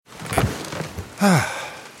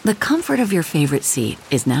The comfort of your favorite seat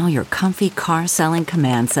is now your comfy car-selling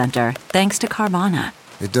command center, thanks to Carvana.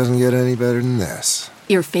 It doesn't get any better than this.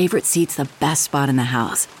 Your favorite seat's the best spot in the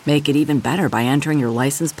house. Make it even better by entering your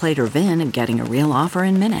license plate or VIN and getting a real offer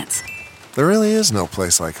in minutes. There really is no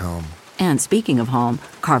place like home. And speaking of home,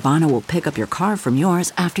 Carvana will pick up your car from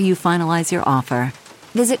yours after you finalize your offer.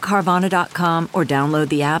 Visit Carvana.com or download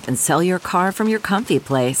the app and sell your car from your comfy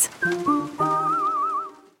place.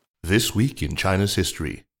 This week in China's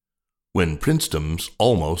history, when princedoms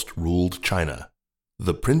almost ruled China,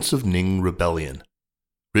 the Prince of Ning Rebellion.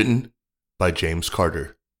 Written by James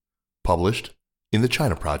Carter. Published in the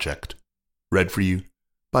China Project. Read for you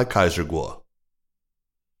by Kaiser Guo.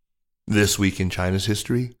 This week in China's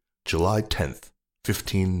history, July 10th,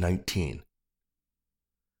 1519.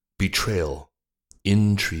 Betrayal,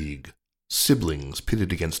 intrigue, siblings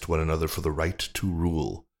pitted against one another for the right to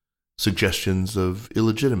rule, suggestions of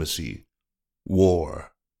illegitimacy,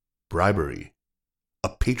 war, bribery, a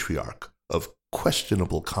patriarch of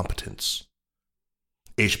questionable competence.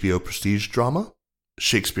 HBO prestige drama,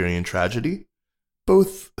 Shakespearean tragedy,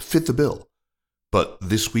 both fit the bill. But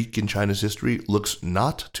this week in China's history looks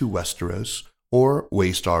not to Westeros or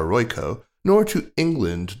Waystar Royco, nor to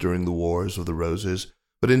England during the Wars of the Roses,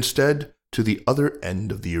 but instead to the other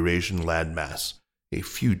end of the Eurasian landmass, a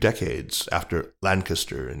few decades after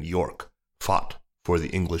Lancaster and York fought for the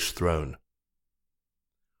English throne.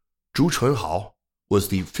 Zhu Chunhao was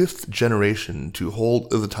the fifth generation to hold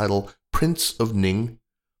the title Prince of Ning.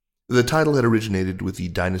 The title had originated with the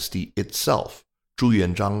dynasty itself. Zhu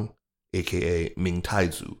Yuanzhang, a.k.a. Ming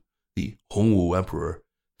Taizu, the Hongwu Emperor,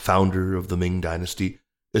 founder of the Ming dynasty,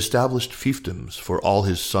 established fiefdoms for all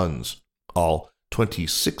his sons, all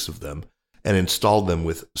 26 of them, and installed them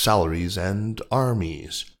with salaries and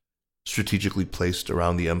armies. Strategically placed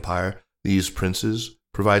around the empire, these princes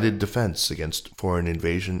provided defense against foreign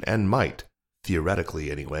invasion and might, theoretically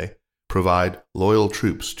anyway, provide loyal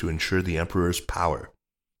troops to ensure the emperor's power.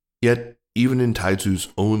 Yet, even in Taizu's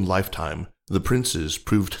own lifetime, the princes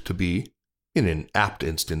proved to be, in an apt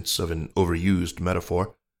instance of an overused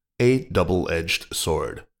metaphor, a double-edged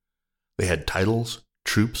sword. They had titles,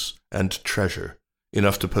 troops, and treasure,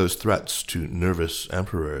 enough to pose threats to nervous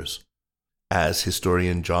emperors. As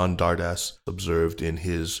historian John Dardas observed in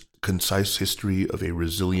his Concise History of a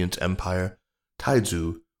Resilient Empire,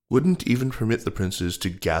 Taizu wouldn't even permit the princes to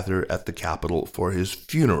gather at the capital for his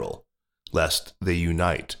funeral, lest they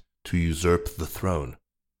unite to usurp the throne.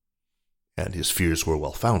 And his fears were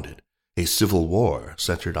well-founded. A civil war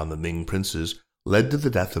centered on the Ming princes led to the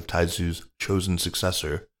death of Taizu's chosen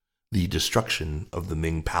successor, the destruction of the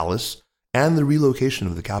Ming palace, and the relocation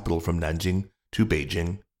of the capital from Nanjing to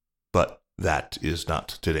Beijing. But that is not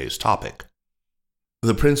today's topic.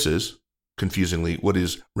 The princes, confusingly, what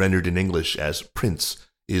is rendered in English as prince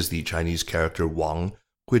is the Chinese character Wang,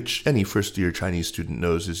 which any first-year Chinese student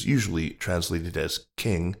knows is usually translated as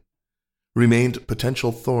king, remained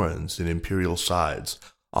potential thorns in imperial sides,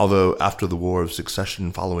 although after the War of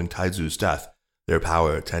Succession following Taizu's death, their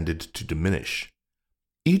power tended to diminish.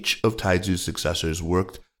 Each of Taizu's successors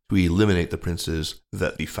worked to eliminate the princes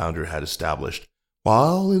that the founder had established,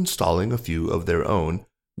 while installing a few of their own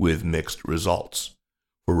with mixed results.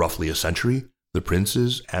 For roughly a century, the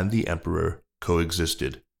princes and the emperor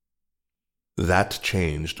coexisted. That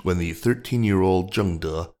changed when the 13-year-old Zheng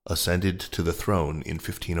De ascended to the throne in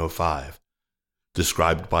 1505.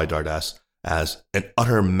 Described by Dardas as an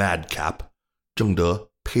utter madcap, Zheng De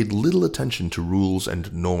paid little attention to rules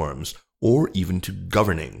and norms, or even to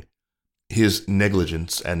governing. His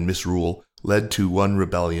negligence and misrule led to one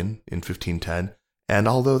rebellion in 1510, and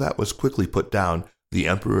although that was quickly put down, the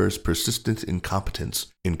emperor's persistent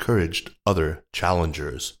incompetence encouraged other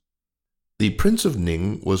challengers. The Prince of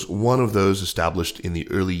Ning was one of those established in the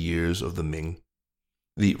early years of the Ming.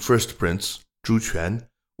 The first prince, Zhu Quan,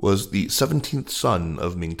 was the 17th son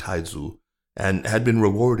of Ming Taizu, and had been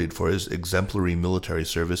rewarded for his exemplary military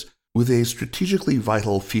service with a strategically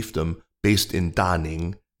vital fiefdom based in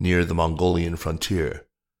Daning, near the Mongolian frontier.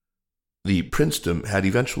 The princedom had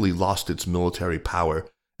eventually lost its military power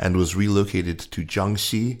and was relocated to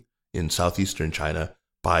Jiangxi in southeastern China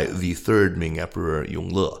by the third Ming Emperor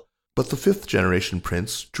Yongle, but the fifth-generation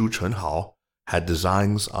prince, Zhu Chunhao, had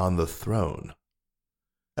designs on the throne.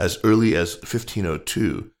 As early as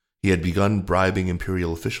 1502, he had begun bribing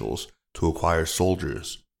imperial officials to acquire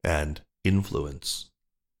soldiers and influence.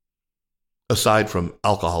 Aside from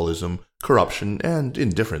alcoholism, corruption, and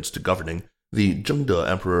indifference to governing, the Zhengde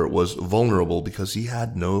emperor was vulnerable because he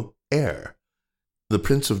had no heir. The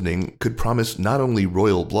Prince of Ning could promise not only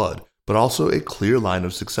royal blood, but also a clear line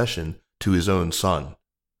of succession to his own son.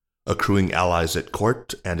 Accruing allies at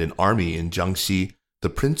court and an army in Jiangxi, the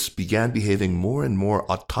prince began behaving more and more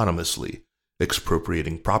autonomously,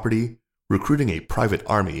 expropriating property, recruiting a private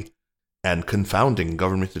army, and confounding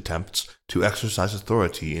government attempts to exercise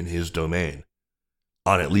authority in his domain.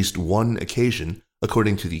 On at least one occasion,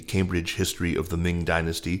 according to the Cambridge History of the Ming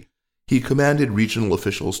Dynasty, he commanded regional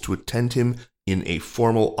officials to attend him in a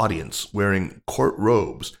formal audience wearing court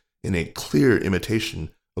robes in a clear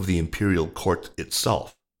imitation of the imperial court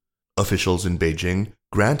itself. Officials in Beijing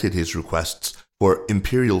granted his requests for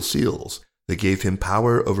imperial seals that gave him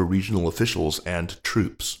power over regional officials and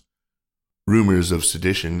troops. Rumors of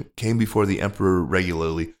sedition came before the emperor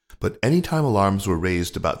regularly, but any time alarms were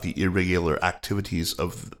raised about the irregular activities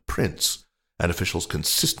of the prince, and officials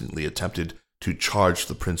consistently attempted to charge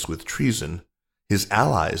the prince with treason, his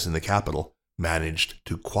allies in the capital managed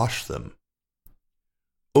to quash them.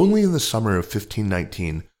 Only in the summer of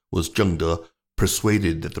 1519 was Zheng De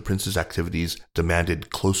persuaded that the prince's activities demanded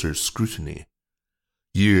closer scrutiny.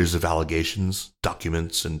 Years of allegations,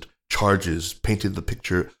 documents, and charges painted the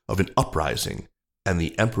picture of an uprising, and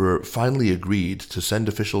the emperor finally agreed to send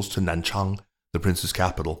officials to Nanchang, the prince's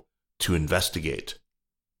capital, to investigate.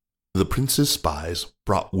 The prince's spies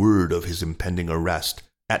brought word of his impending arrest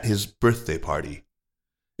at his birthday party.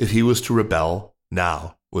 If he was to rebel,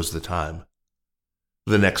 now was the time.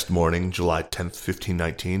 The next morning, July 10th,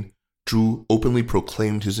 1519, Zhu openly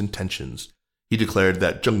proclaimed his intentions. He declared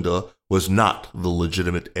that Zheng De was not the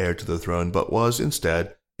legitimate heir to the throne, but was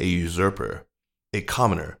instead a usurper, a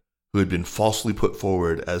commoner who had been falsely put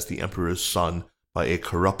forward as the emperor's son by a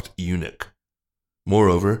corrupt eunuch.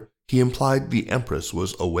 Moreover, he implied the empress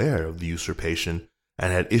was aware of the usurpation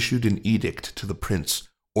and had issued an edict to the prince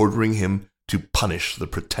ordering him to punish the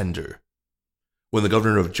pretender. When the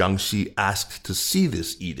governor of Jiangxi asked to see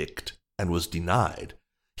this edict and was denied,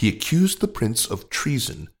 he accused the prince of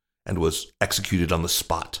treason and was executed on the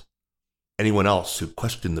spot. Anyone else who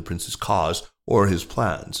questioned the prince's cause or his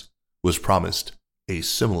plans was promised a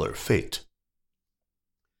similar fate.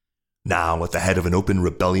 Now, at the head of an open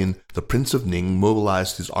rebellion, the Prince of Ning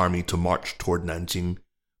mobilized his army to march toward Nanjing,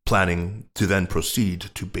 planning to then proceed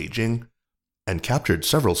to Beijing, and captured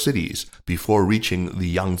several cities before reaching the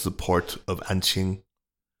Yangtze port of Anqing.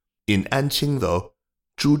 In Anqing, though,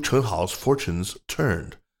 Zhu Chenhao's fortunes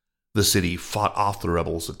turned. The city fought off the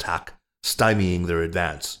rebels' attack, stymieing their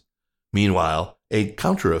advance. Meanwhile, a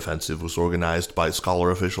counteroffensive was organized by scholar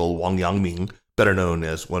official Wang Yangming, better known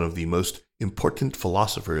as one of the most important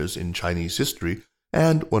philosophers in Chinese history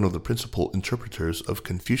and one of the principal interpreters of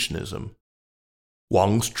Confucianism.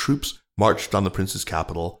 Wang's troops marched on the prince's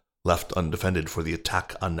capital, left undefended for the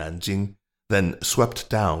attack on Nanjing, then swept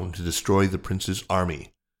down to destroy the prince's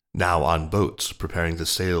army, now on boats preparing to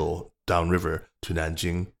sail downriver to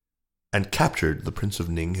Nanjing, and captured the Prince of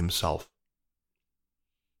Ning himself.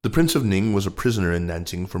 The Prince of Ning was a prisoner in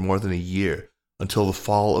Nanjing for more than a year, until the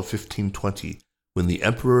fall of 1520, when the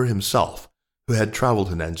emperor himself, who had traveled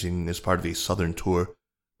to Nanjing as part of a southern tour,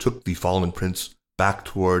 took the fallen prince back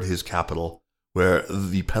toward his capital, where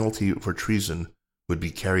the penalty for treason would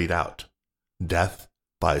be carried out, death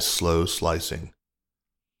by slow slicing.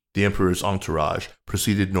 The emperor's entourage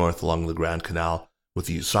proceeded north along the Grand Canal, with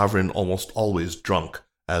the sovereign almost always drunk,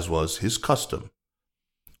 as was his custom.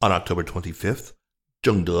 On October 25th,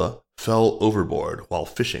 Zheng De fell overboard while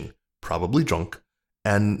fishing, probably drunk,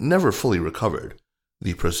 and never fully recovered.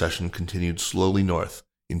 The procession continued slowly north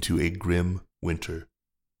into a grim winter.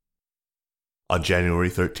 On January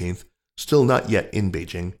 13th, still not yet in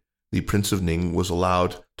Beijing, the Prince of Ning was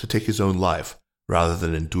allowed to take his own life rather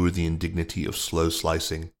than endure the indignity of slow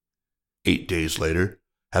slicing. 8 days later,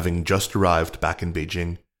 having just arrived back in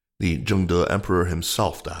Beijing, the Zheng De emperor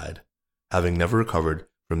himself died, having never recovered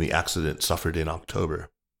from the accident suffered in October.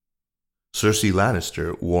 Cersei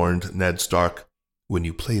Lannister warned Ned Stark, "When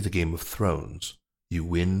you play the Game of Thrones, you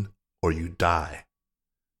win or you die."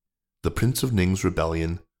 The Prince of Ning's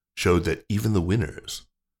rebellion showed that even the winners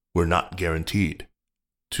were not guaranteed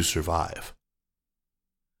to survive.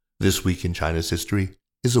 This Week in China's History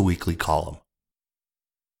is a weekly column.